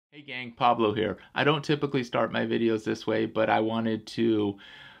Hey gang, Pablo here. I don't typically start my videos this way, but I wanted to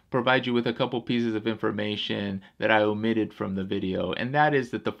provide you with a couple pieces of information that I omitted from the video. And that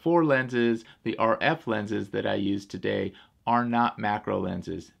is that the four lenses, the RF lenses that I use today, are not macro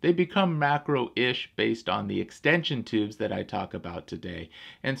lenses. They become macro-ish based on the extension tubes that I talk about today.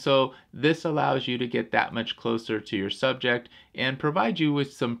 And so this allows you to get that much closer to your subject and provide you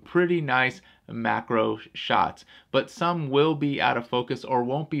with some pretty nice macro shots. But some will be out of focus or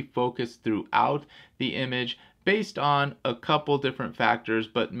won't be focused throughout the image based on a couple different factors,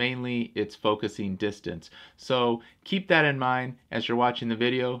 but mainly it's focusing distance. So keep that in mind as you're watching the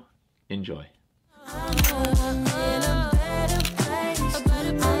video. Enjoy.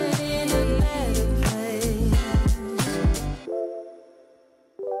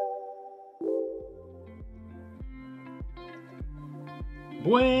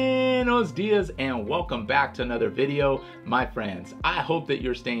 Buenos dias and welcome back to another video, my friends. I hope that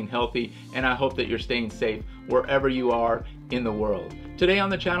you're staying healthy and I hope that you're staying safe wherever you are in the world. Today on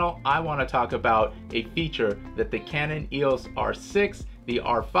the channel, I want to talk about a feature that the Canon EOS R6, the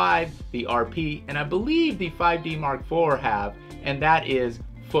R5, the RP, and I believe the 5D Mark IV have, and that is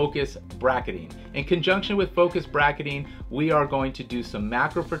focus bracketing. In conjunction with focus bracketing, we are going to do some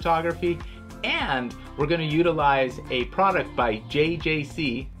macro photography, and we're going to utilize a product by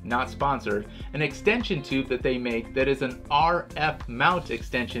JJC, not sponsored, an extension tube that they make that is an RF mount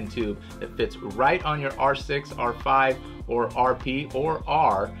extension tube that fits right on your R6, R5, or RP, or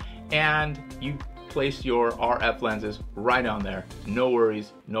R, and you place your RF lenses right on there. No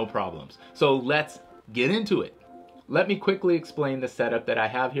worries, no problems. So let's get into it. Let me quickly explain the setup that I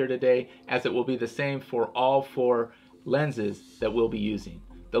have here today, as it will be the same for all four lenses that we'll be using.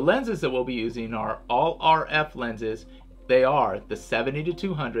 The lenses that we'll be using are all RF lenses. They are the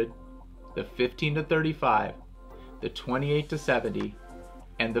 70-200, the 15-35, the 28-70,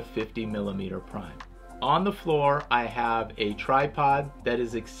 and the 50mm prime. On the floor, I have a tripod that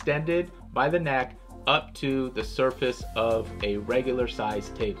is extended by the neck up to the surface of a regular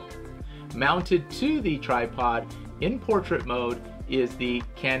size table. Mounted to the tripod in portrait mode is the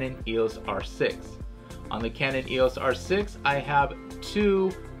Canon EOS R6. On the Canon EOS R6, I have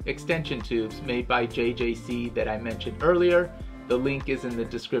two extension tubes made by JJC that I mentioned earlier. The link is in the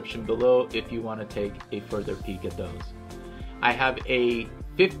description below if you want to take a further peek at those. I have a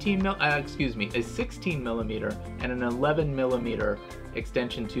 16mm and an 11mm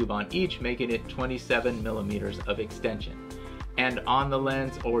extension tube on each, making it 27mm of extension. And on the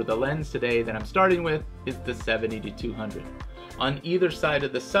lens, or the lens today that I'm starting with, is the 70-200. On either side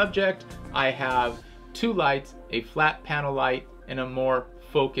of the subject, I have two lights, a flat panel light and a more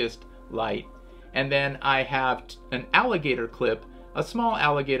focused light. And then I have an alligator clip, a small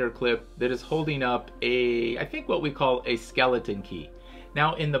alligator clip that is holding up I think what we call a skeleton key.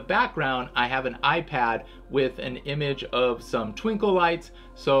 Now in the background, I have an iPad with an image of some twinkle lights,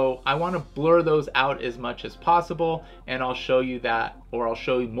 so I want to blur those out as much as possible, and I'll show you that, or I'll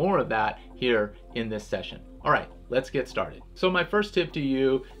show you more of that here in this session. All right, let's get started. So my first tip to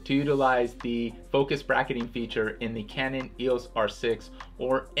you to utilize the focus bracketing feature in the Canon EOS R6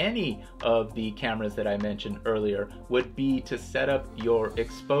 or any of the cameras that I mentioned earlier would be to set up your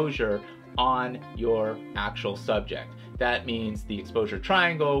exposure on your actual subject. That means the exposure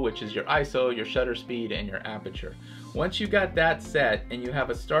triangle, which is your ISO, your shutter speed, and your aperture. Once you got that set and you have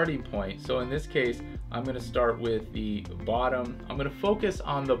a starting point, so in this case, I'm going to start with the bottom. I'm going to focus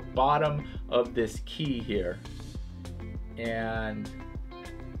on the bottom of this key here. And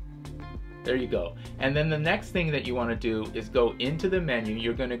there you go. And then the next thing that you want to do is go into the menu.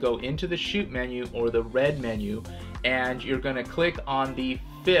 You're going to go into the shoot menu or the red menu, and you're going to click on the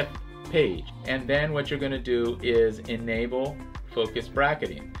 5th page. And then what you're going to do is enable focus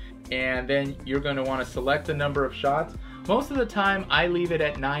bracketing. And then you're going to want to select the number of shots. Most of the time I leave it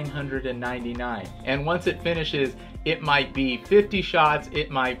at 999. And once it finishes, it might be 50 shots, it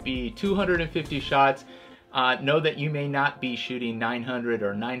might be 250 shots. Know that you may not be shooting 900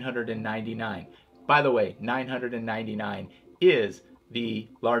 or 999. By the way, 999 is the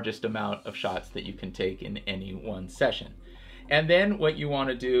largest amount of shots that you can take in any one session. And then what you want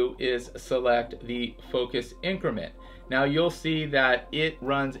to do is select the focus increment. Now you'll see that it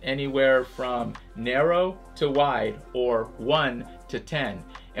runs anywhere from narrow to wide, or 1 to 10.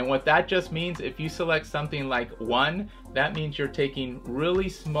 And what that just means, if you select something like 1, that means you're taking really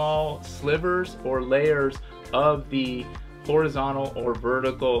small slivers or layers of the horizontal or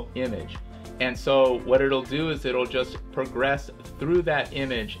vertical image. And so what it'll do is it'll just progress through that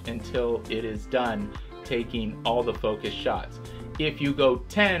image until it is done taking all the focus shots. if you go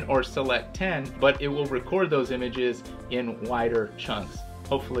 10 or select 10, but it will record those images in wider chunks.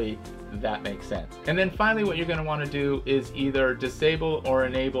 Hopefully that makes sense. And then finally what you're going to want to do is either disable or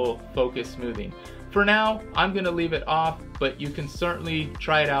enable focus smoothing. For now, I'm going to leave it off, but you can certainly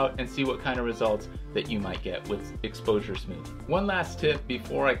try it out and see what kind of results that you might get with exposure smoothing. One last tip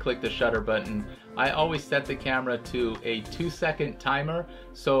before I click the shutter button, I always set the camera to a 2-second timer,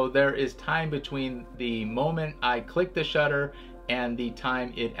 so there is time between the moment I click the shutter and the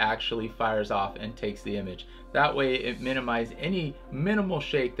time it actually fires off and takes the image. That way it minimizes any minimal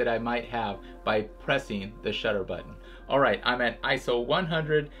shake that I might have by pressing the shutter button. Alright, I'm at ISO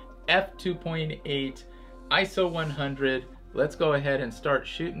 100, f2.8, ISO 100. Let's go ahead and start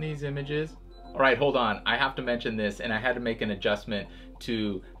shooting these images. Alright, hold on, I have to mention this, and I had to make an adjustment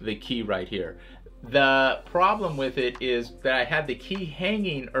to the key right here. The problem with it is that I had the key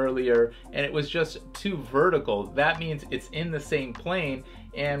hanging earlier and it was just too vertical. That means it's in the same plane,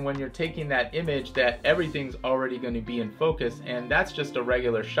 and when you're taking that image, that everything's already going to be in focus, and that's just a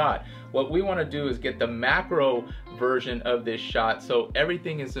regular shot. What we want to do is get the macro version of this shot so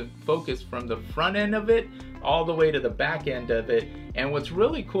everything is in focus from the front end of it all the way to the back end of it. And what's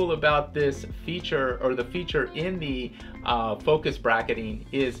really cool about this feature, or the feature in the focus bracketing,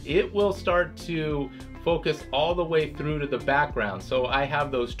 is it will start to focus all the way through to the background. So I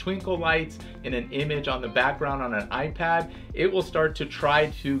have those twinkle lights in an image on the background on an iPad. It will start to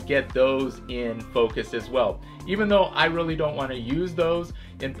try to get those in focus as well. Even though I really don't want to use those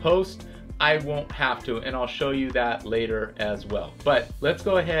in post, I won't have to, and I'll show you that later as well. But let's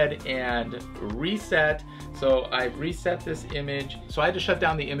go ahead and reset. So I've reset this image. So I had to shut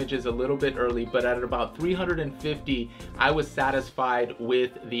down the images a little bit early, but at about 350, I was satisfied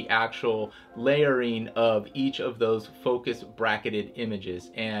with the actual layering of each of those focus bracketed images.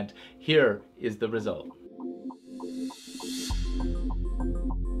 And here is the result.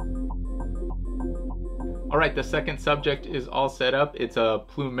 Alright, the second subject is all set up. It's a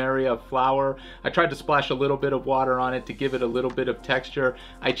plumeria flower. I tried to splash a little bit of water on it to give it a little bit of texture.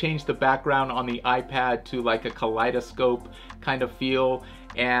 I changed the background on the iPad to like a kaleidoscope kind of feel,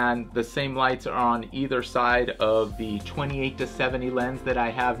 and the same lights are on either side of the 28-70 lens that I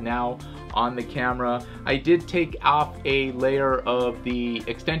have now on the camera. I did take off a layer of the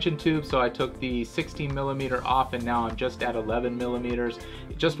extension tube, so I took the 16mm off, and now I'm just at 11mm.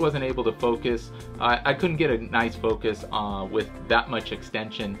 It just wasn't able to focus. I couldn't get a nice focus with that much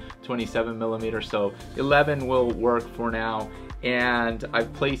extension, 27mm, so 11 will work for now. And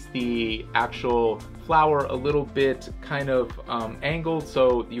I've placed the actual flower a little bit kind of angled,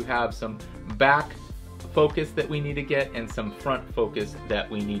 so you have some back focus that we need to get and some front focus that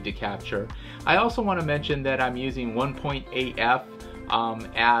we need to capture. I also want to mention that I'm using 1.8f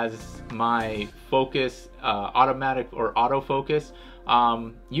as my focus, automatic or autofocus.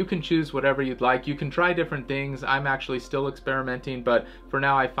 You can choose whatever you'd like. You can try different things. I'm actually still experimenting, but for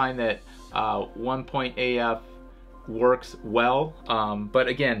now I find that 1.8f works well. But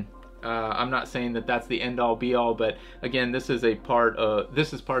again, I'm not saying that that's the end all be all, but again, this is part of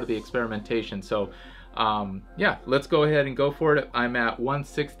the experimentation. So yeah, let's go ahead and go for it. I'm at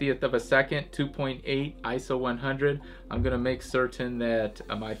 1/60th of a second, 2.8 ISO 100. I'm gonna make certain that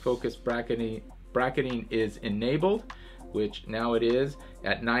my focus bracketing is enabled, which now it is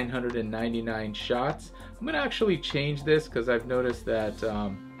at 999 shots. I'm gonna actually change this because I've noticed that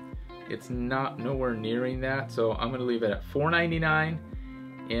it's nowhere nearing that, so I'm gonna leave it at 499,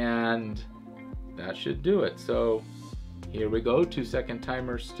 and that should do it. So here we go, 2-second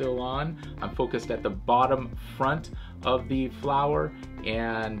timer still on. I'm focused at the bottom front of the flower,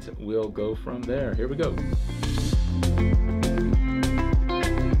 and we'll go from there. Here we go.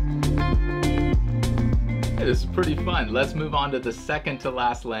 This is pretty fun. Let's move on to the second to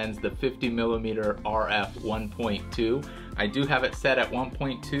last lens, the 50mm RF 1.2. I do have it set at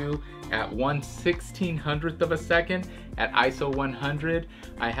 1.2 at 1/1600th of a second at ISO 100.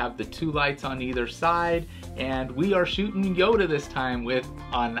 I have the two lights on either side, and we are shooting Yoda this time with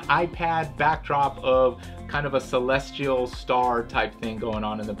an iPad backdrop of kind of a celestial star type thing going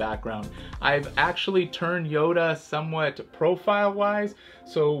on in the background. I've actually turned Yoda somewhat profile wise,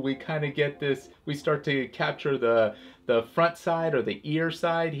 so we kind of get this, we start to capture the front side or the ear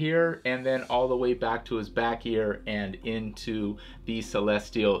side here, and then all the way back to his back ear and into the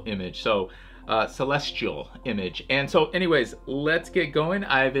celestial image. So celestial image. And so anyways, let's get going.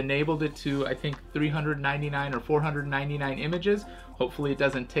 I've enabled it to, I think, 399 or 499 images. Hopefully it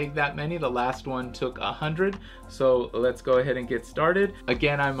doesn't take that many. The last one took 100. So let's go ahead and get started.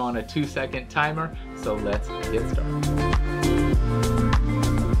 Again, I'm on a 2-second timer, so let's get started.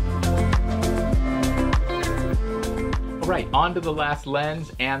 Alright, on to the last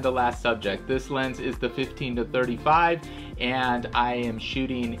lens and the last subject. This lens is the 15-35, and I am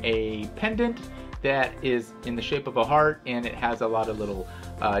shooting a pendant that is in the shape of a heart, and it has a lot of little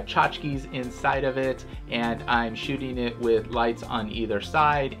tchotchkes inside of it, and I'm shooting it with lights on either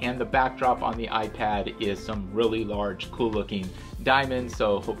side, and the backdrop on the iPad is some really large, cool looking diamonds,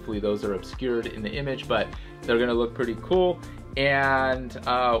 so hopefully those are obscured in the image, but they're gonna look pretty cool. And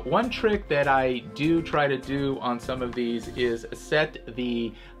one trick that I do try to do on some of these is set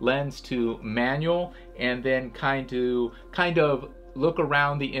the lens to manual and then kind of look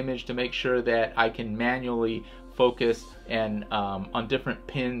around the image to make sure that I can manually focus and on different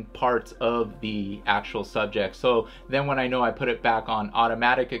pin parts of the actual subject. So then when I know I put it back on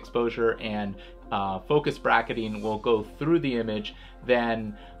automatic exposure and focus bracketing will go through the image,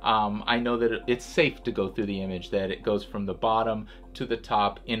 then I know that it's safe to go through the image, that it goes from the bottom to the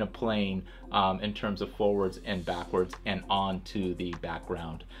top in a plane in terms of forwards and backwards and onto the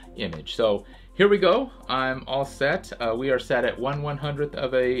background image. So here we go. I'm all set. We are set at 1/100th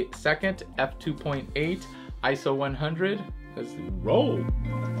of a second, f2.8, ISO 100. Let's roll.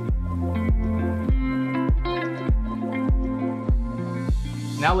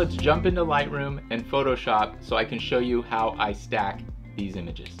 Now let's jump into Lightroom and Photoshop so I can show you how I stack these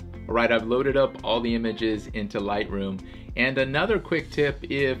images. All right, I've loaded up all the images into Lightroom. And another quick tip,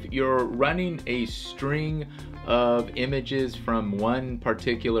 if you're running a string of images from one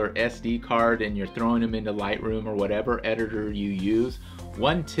particular SD card and you're throwing them into Lightroom or whatever editor you use,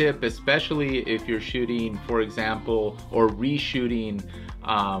 one tip, especially if you're shooting, for example, or reshooting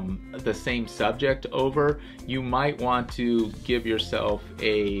the same subject over, you might want to give yourself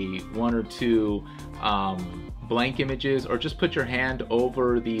a one or two blank images, or just put your hand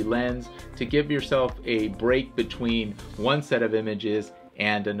over the lens to give yourself a break between one set of images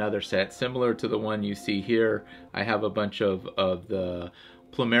and another set, similar to the one you see here. I have a bunch of the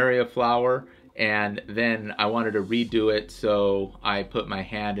plumeria flower, and then I wanted to redo it, so I put my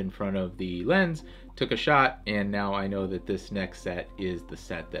hand in front of the lens, took a shot, and now I know that this next set is the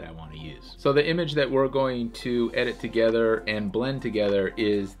set that I want to use. So the image that we're going to edit together and blend together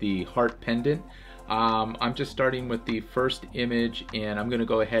is the heart pendant. I'm just starting with the first image, and I'm going to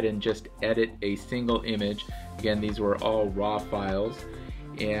go ahead and just edit a single image. Again, these were all raw files,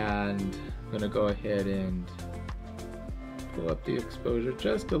 and I'm going to go ahead and pull up the exposure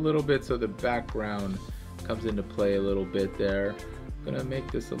just a little bit so the background comes into play a little bit there. I'm going to make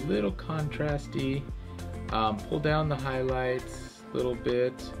this a little contrasty, pull down the highlights a little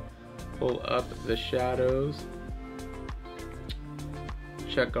bit, pull up the shadows,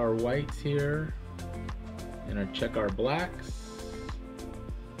 check our whites here, and check our blacks.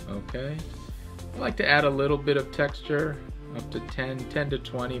 Okay, I like to add a little bit of texture, up to 10 to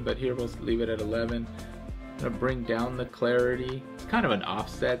 20, but here we'll leave it at 11. I'm gonna bring down the clarity. It's kind of an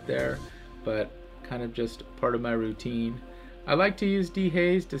offset there, but kind of just part of my routine. I like to use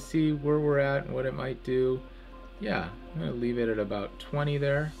dehaze to see where we're at and what it might do. Yeah, I'm gonna leave it at about 20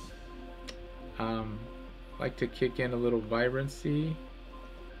 there. Like to kick in a little vibrancy,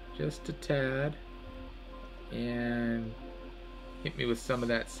 just a tad, and hit me with some of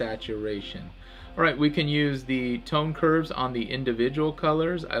that saturation. All right, we can use the tone curves on the individual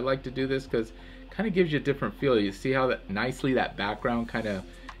colors. I like to do this because it kind of gives you a different feel. You see how that nicely that background kind of,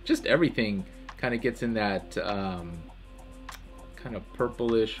 just everything kind of gets in that kind of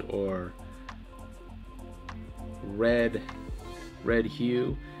purplish or red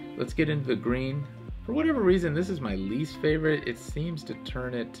hue. Let's get into the green. For whatever reason, this is my least favorite. It seems to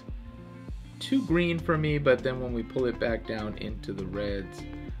turn it too green for me, but then when we pull it back down into the reds,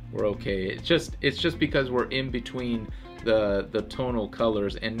 we're okay. It's just because we're in between the tonal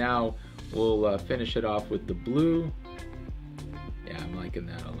colors. And now we'll finish it off with the blue. Yeah, I'm liking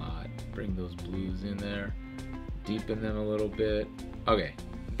that a lot. Bring those blues in there, deepen them a little bit. Okay,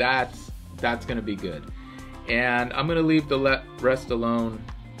 that's gonna be good. And I'm gonna leave the rest alone.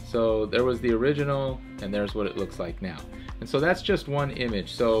 So there was the original, and there's what it looks like now. And so that's just one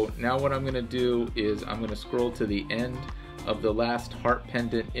image. So now what I'm gonna do is I'm gonna scroll to the end of the last heart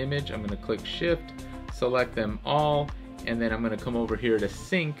pendant image. I'm gonna click Shift, select them all, and then I'm gonna come over here to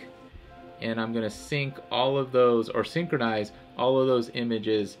sync, and I'm gonna sync all of those, or synchronize all of those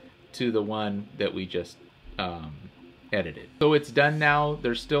images to the one that we just edited. So it's done now.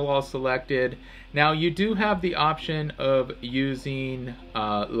 They're still all selected. Now you do have the option of using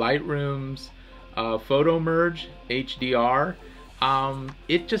Lightroom's photo merge HDR.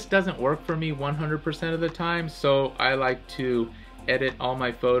 It just doesn't work for me 100% of the time, so I like to edit all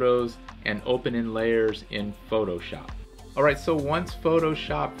my photos and open in layers in Photoshop. Alright, so once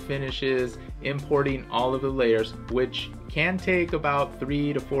Photoshop finishes importing all of the layers, which can take about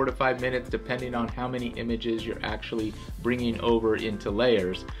 3 to 4 to 5 minutes depending on how many images you're actually bringing over into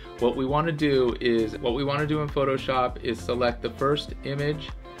layers. What we want to do in Photoshop is select the first image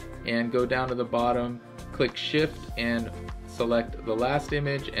and go down to the bottom, click Shift and select the last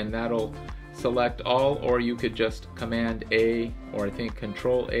image, and that'll select all, or you could just Command A, or I think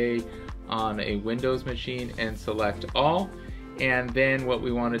Control A on a Windows machine and select all. And then what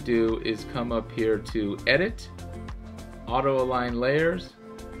we want to do is come up here to Edit, Auto Align Layers,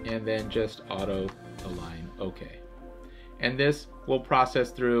 and then just Auto Align OK. And this will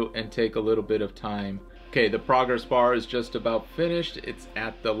process through and take a little bit of time. Okay, the progress bar is just about finished. It's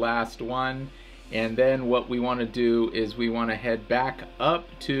at the last one. And then what we want to do is we want to head back up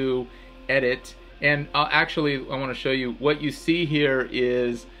to Edit. And I want to show you what you see here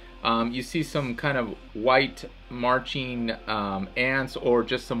is you see some kind of white marching ants, or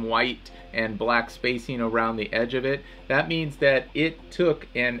just some white and black spacing around the edge of it. That means that it took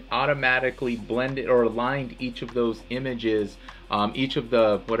and automatically blended or aligned each of those images, each of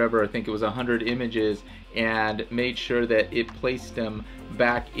the whatever, I think it was 100 images, and made sure that it placed them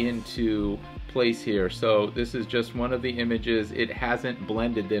back into place here. So this is just one of the images. It hasn't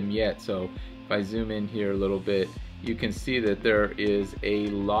blended them yet. So if I zoom in here a little bit, you can see that there is a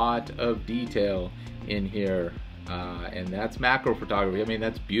lot of detail in here, and that's macro photography. I mean,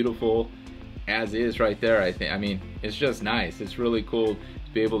 that's beautiful as is right there. I mean, it's just nice. It's really cool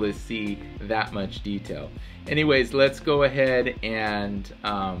to be able to see that much detail. Anyways, let's go ahead and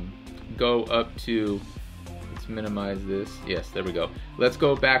go up to, let's minimize this. Yes, there we go. Let's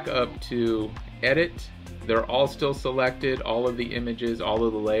go back up to Edit. They're all still selected, all of the images, all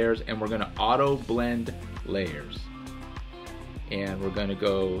of the layers, and we're going to auto blend layers. And we're going to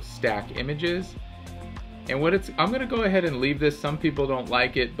go stack images. And I'm going to go ahead and leave this. Some people don't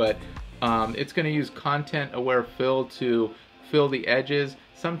like it, but it's going to use content aware fill to fill the edges.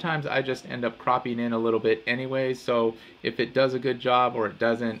 Sometimes I just end up cropping in a little bit anyway, so if it does a good job or it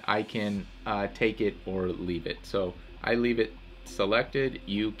doesn't, I can take it or leave it. So I leave it selected.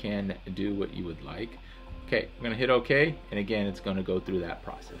 You can do what you would like. Okay, I'm going to hit OK, and again, it's going to go through that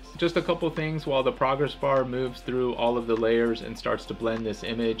process. Just a couple things while the progress bar moves through all of the layers and starts to blend this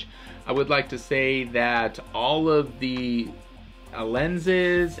image. I would like to say that all of the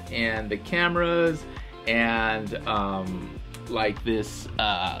lenses and the cameras and like this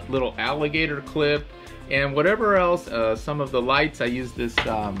little alligator clip and whatever else, some of the lights, I use this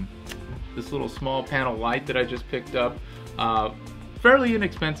this little small panel light that I just picked up. Fairly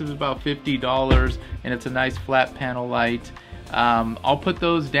inexpensive, about $50, and it's a nice flat panel light. I'll put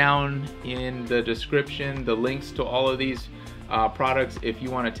those down in the description, the links to all of these products, if you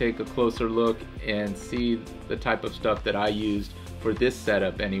want to take a closer look and see the type of stuff that I used for this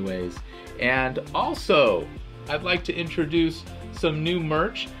setup anyways. And also, I'd like to introduce some new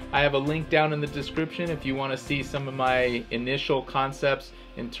merch. I have a link down in the description if you want to see some of my initial concepts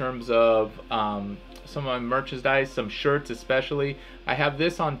in terms of some of my merchandise, some shirts especially. I have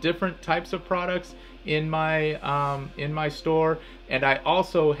this on different types of products in my store, and I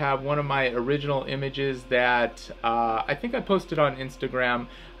also have one of my original images that I think I posted on Instagram.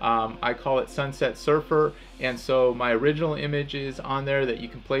 I call it Sunset Surfer, and so my original image is on there that you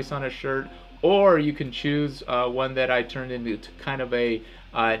can place on a shirt, or you can choose one that I turned into kind of a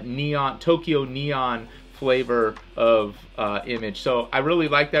neon, Tokyo neon flavor of image. So I really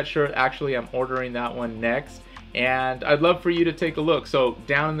like that shirt. Actually, I'm ordering that one next, and I'd love for you to take a look. So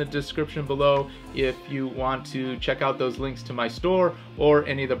down in the description below, if you want to check out those links to my store or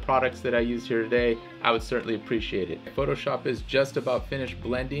any of the products that I used here today, I would certainly appreciate it. Photoshop is just about finished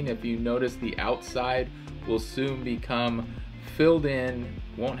blending. If you notice, the outside will soon become filled in,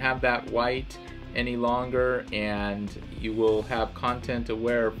 won't have that white any longer, and you will have content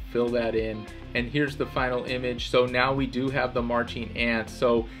aware fill that in. And here's the final image. So now we do have the marching ants.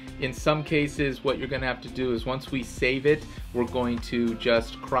 So in some cases, what you're going to have to do is once we save it, we're going to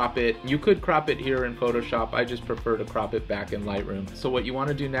just crop it. You could crop it here in Photoshop. I just prefer to crop it back in Lightroom. So what you want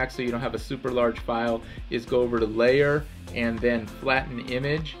to do next, so you don't have a super large file, is go over to Layer and then Flatten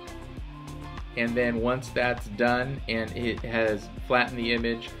Image. And then once that's done and it has flattened the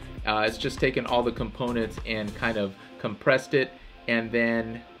image, it's just taken all the components and kind of compressed it. And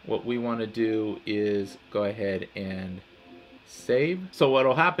then what we want to do is go ahead and save. So what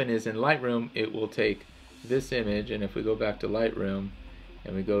will happen is in Lightroom, it will take this image, and if we go back to Lightroom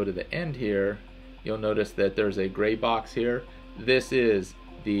and we go to the end here, you'll notice that there's a gray box here. This is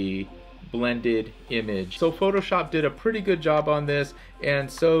the blended image. So Photoshop did a pretty good job on this, and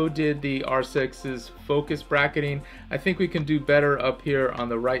so did the R6's focus bracketing. I think we can do better up here on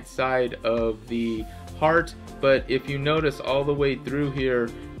the right side of the heart, but if you notice all the way through here,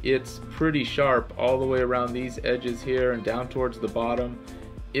 it's pretty sharp all the way around these edges here and down towards the bottom.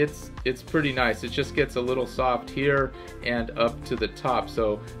 It's pretty nice. It just gets a little soft here and up to the top,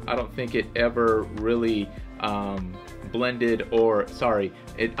 so I don't think it ever really blended, or sorry,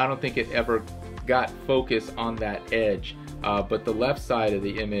 I don't think it ever got focus on that edge. But the left side of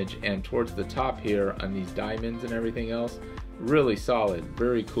the image and towards the top here on these diamonds and everything else, really solid,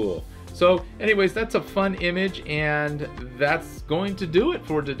 very cool. So anyways, that's a fun image, and that's going to do it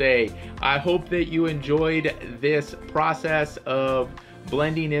for today. I hope that you enjoyed this process of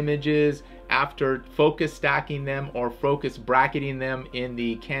blending images after focus stacking them or focus bracketing them in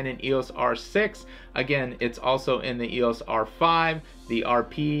the Canon EOS R6. Again, it's also in the EOS R5, the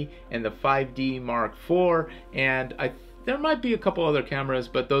RP, and the 5D Mark IV, and there might be a couple other cameras,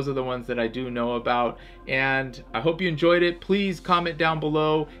 but those are the ones that I do know about. And I hope you enjoyed it. Please comment down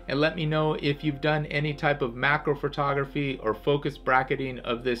below and let me know if you've done any type of macro photography or focus bracketing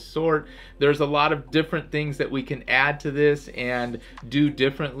of this sort. There's a lot of different things that we can add to this and do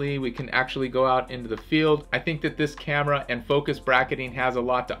differently. We can actually go out into the field. I think that this camera and focus bracketing has a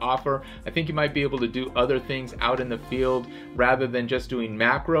lot to offer. I think you might be able to do other things out in the field rather than just doing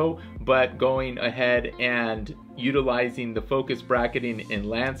macro, but going ahead and utilizing the focus bracketing in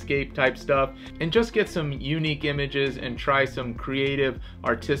landscape type stuff, and just get some unique images and try some creative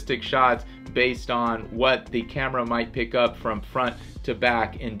artistic shots based on what the camera might pick up from front to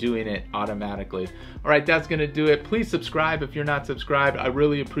back and doing it automatically. Alright, that's gonna do it. Please subscribe if you're not subscribed. I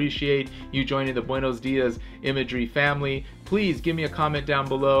really appreciate you joining the Buenos Dias Imagery family. Please give me a comment down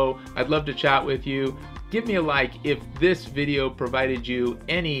below. I'd love to chat with you. Give me a like if this video provided you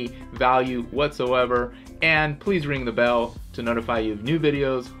any value whatsoever, and please ring the bell to notify you of new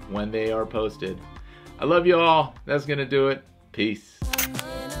videos when they are posted. I love you all. That's gonna do it. Peace.